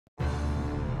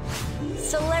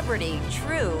Celebrity,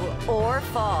 true or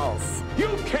false? You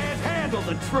can't handle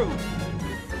the truth.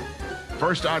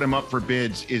 First item up for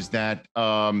bids is that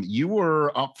you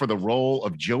were up for the role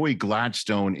of Joey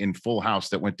Gladstone in Full House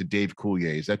that went to Dave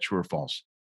Coulier. Is that true or false?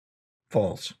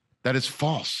 False. That is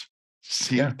false.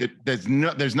 See, Yeah.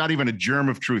 there's not even a germ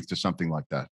of truth to something like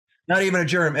that. Not even a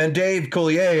germ. And Dave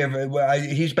Coulier,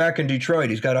 he's back in Detroit.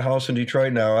 He's got a house in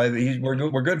Detroit now.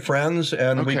 We're good friends,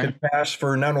 and we could pass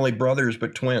for not only brothers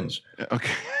but twins.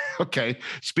 Okay. Okay.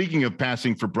 Speaking of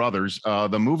passing for brothers,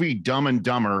 the movie Dumb and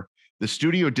Dumber, the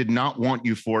studio did not want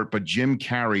you for it, but Jim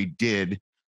Carrey did.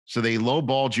 So they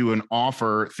lowballed you an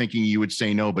offer thinking you would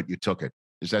say no, but you took it.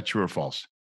 Is that true or false?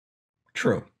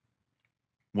 True.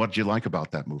 What did you like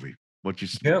about that movie? What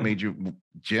made you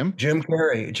Jim? Jim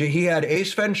Carrey. He had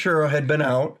Ace Ventura had been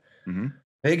out,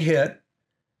 big hit,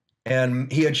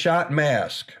 and he had shot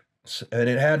Mask, and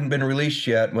it hadn't been released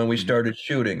yet when we started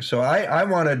shooting. So I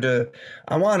wanted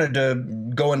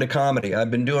to go into comedy. I've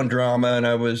been doing drama, and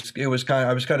I was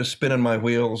kind of spinning my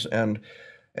wheels, and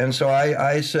so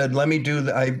I said, let me do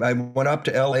that. I went up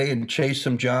to LA and chased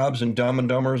some jobs, and Dumb and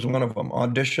Dumber was one of them.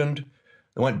 Auditioned,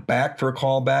 I went back for a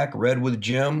callback, read with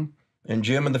Jim. And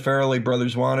Jim and the Farrelly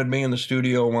brothers wanted me, and the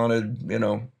studio wanted,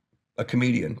 a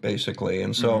comedian, basically.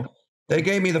 And so they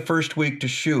gave me the first week to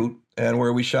shoot, and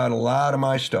where we shot a lot of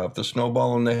my stuff, the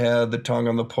snowball in the head, the tongue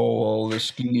on the pole, the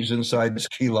skis inside the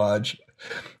ski lodge,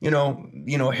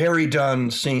 Harry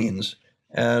Dunn scenes.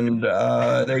 And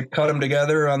they cut them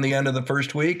together on the end of the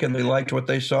first week, and they liked what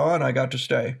they saw, and I got to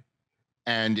stay.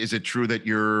 And is it true that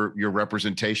your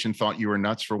representation thought you were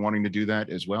nuts for wanting to do that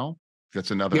as well? That's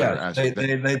another. Yeah,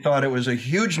 they thought it was a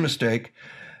huge mistake,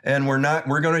 and we're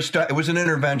going to start. It was an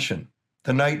intervention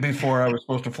the night before I was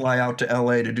supposed to fly out to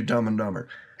LA to do Dumb and Dumber.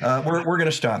 We're going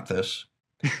to stop this.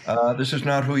 This is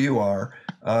not who you are.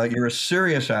 You're a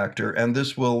serious actor, and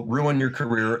this will ruin your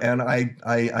career. And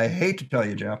I hate to tell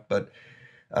you, Jeff, but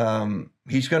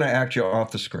he's going to act you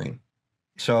off the screen.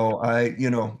 So I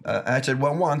said,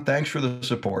 well, one, thanks for the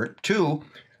support. Two,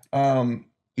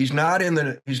 he's not in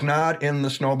the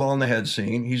snowball in the head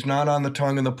scene. He's not on the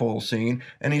tongue in the pole scene,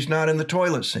 and he's not in the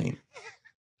toilet scene.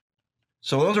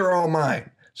 So those are all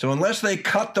mine. So unless they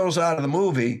cut those out of the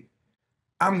movie,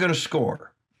 I'm going to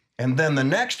score. And then the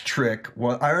next trick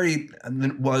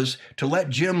was to let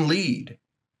Jim lead.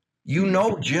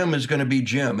 Jim is going to be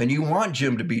Jim, and you want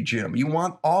Jim to be Jim. You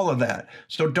want all of that.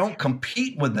 So don't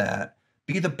compete with that.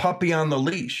 Be the puppy on the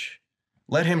leash.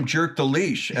 Let him jerk the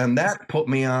leash. And that put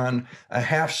me on a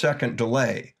half-second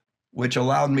delay, which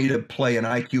allowed me to play an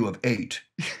IQ of 8.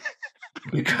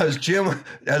 Because Jim,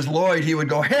 as Lloyd, he would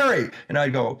go, Harry. And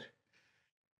I'd go,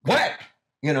 what?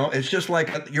 It's just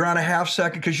like you're on a half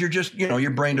second because you're just,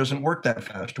 your brain doesn't work that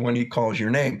fast when he calls your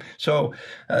name. So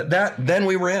then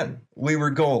we were in. We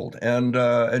were gold. And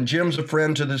Jim's a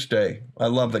friend to this day. I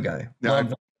love the guy.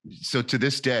 So to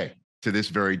this day, to this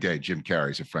very day, Jim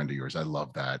Carrey's a friend of yours. I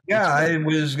love that. Yeah, I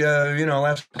was,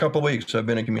 last couple of weeks I've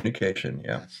been in communication.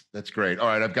 Yeah. That's great. All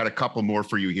right, I've got a couple more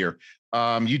for you here.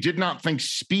 You did not think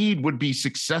Speed would be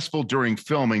successful during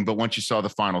filming, but once you saw the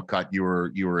final cut, you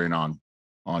were in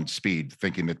on Speed,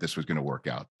 thinking that this was going to work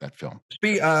out, that film.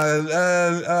 Speed,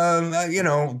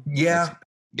 yeah.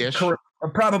 Ish?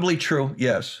 Probably true.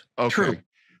 Yes. Okay. True.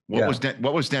 What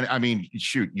was Dennis? I mean,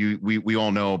 shoot, we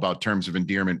all know about Terms of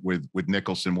Endearment with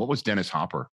Nicholson. What was Dennis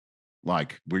Hopper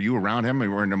like? Were you around him?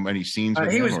 Were in any scenes with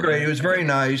him? He was great. He was very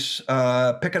nice.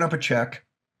 Picking up a check,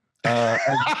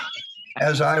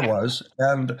 as I was,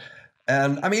 and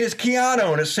I mean, it's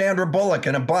Keanu and it's Sandra Bullock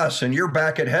in a bus, and you're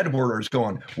back at headquarters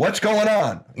going, "What's going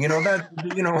on?"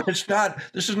 It's not.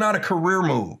 This is not a career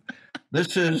move.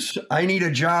 This is I need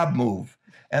a job move.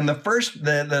 And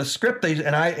the script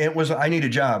I need a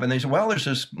job. And they said, well, there's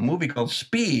this movie called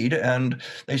Speed. And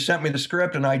they sent me the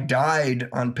script, and I died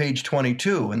on page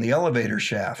 22 in the elevator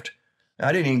shaft.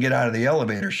 I didn't even get out of the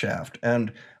elevator shaft.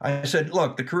 And I said,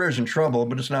 look, the career's in trouble,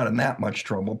 but it's not in that much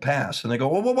trouble. Pass. And they go,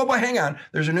 whoa, hang on.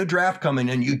 There's a new draft coming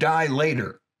and you die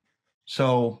later.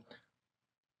 So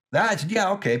that's,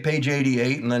 okay, page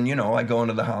 88. And then, I go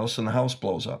into the house and the house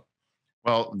blows up.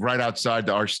 Well, right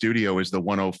outside our studio is the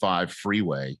 105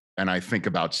 freeway. And I think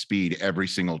about Speed every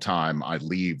single time I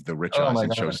leave the Rich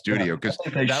Eisen Show studio. Because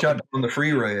they shut down the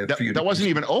freeway. That wasn't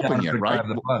even open yet, right?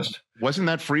 Wasn't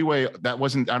that freeway? I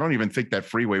don't even think that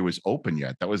freeway was open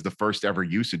yet. That was the first ever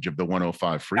usage of the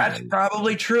 105 freeway. That's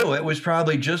probably true. It was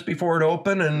probably just before it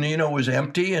opened, and, it was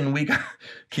empty, and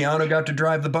Keanu got to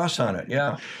drive the bus on it.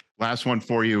 Yeah. Last one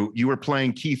for you. You were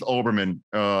playing Keith Olbermann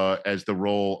as the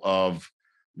role of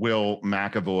Will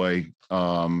McAvoy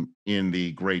in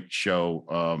the great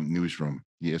show Newsroom.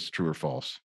 Yes, true or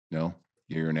false? No?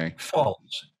 Yay or nay?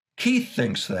 False. Keith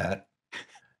thinks that.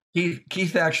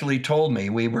 Keith actually told me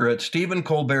we were at Stephen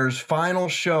Colbert's final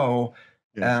show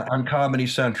on Comedy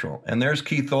Central. And there's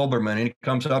Keith Olbermann. And he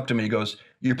comes up to me. He goes,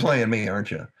 "You're playing me,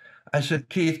 aren't you?" I said,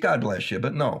 "Keith, God bless you,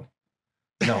 but no.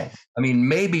 I mean,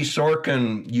 maybe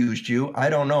Sorkin used you. I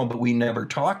don't know, but we never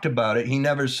talked about it. He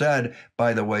never said,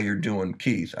 by the way, you're doing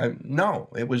Keith. No,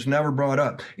 it was never brought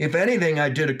up. If anything, I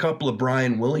did a couple of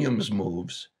Brian Williams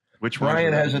moves. Which one?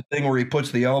 Brian has a thing where he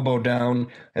puts the elbow down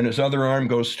and his other arm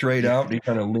goes straight out and he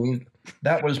kind of leans.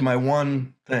 That was my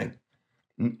one thing.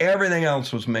 And everything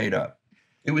else was made up.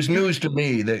 It was news to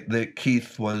me that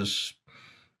Keith was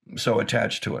so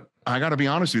attached to it. I got to be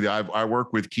honest with you. I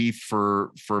worked with Keith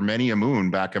for many a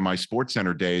moon back in my Sports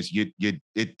Center days.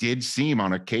 It did seem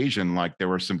on occasion like there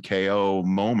were some KO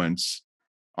moments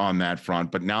on that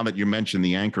front. But now that you mentioned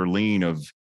the anchor lean of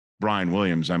Brian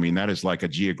Williams, I mean, that is like a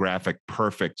geographic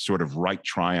perfect sort of right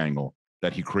triangle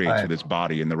that he creates with his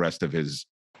body and the rest of his.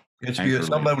 It's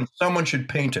beautiful. Someone should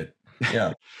paint it.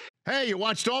 Yeah. Hey, you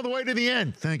watched all the way to the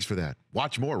end. Thanks for that.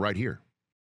 Watch more right here.